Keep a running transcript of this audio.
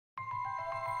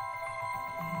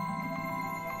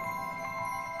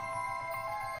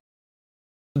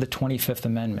the 25th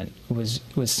Amendment was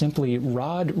simply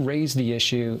Rod raised the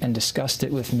issue and discussed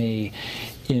it with me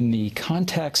in the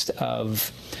context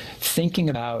of thinking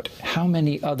about how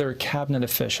many other cabinet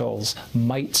officials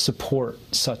might support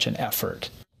such an effort.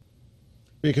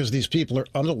 Because these people are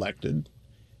unelected.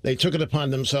 They took it upon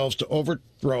themselves to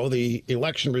overthrow the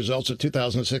election results of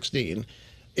 2016,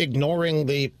 ignoring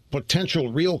the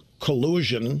potential real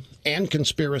collusion and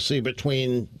conspiracy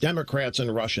between Democrats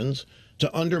and Russians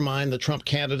to undermine the Trump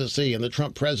candidacy and the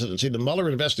Trump presidency. The Mueller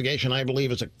investigation, I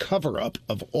believe, is a cover-up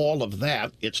of all of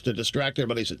that. It's to distract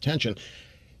everybody's attention.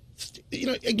 You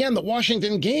know, again, the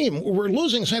Washington game, we're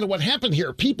losing sight of what happened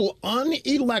here. People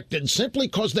unelected simply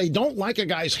because they don't like a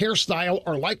guy's hairstyle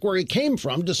or like where he came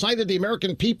from decided the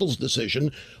American people's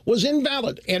decision was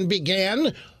invalid and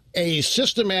began a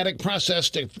systematic process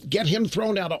to get him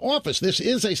thrown out of office. This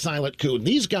is a silent coup.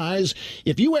 These guys,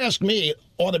 if you ask me,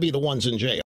 ought to be the ones in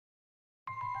jail.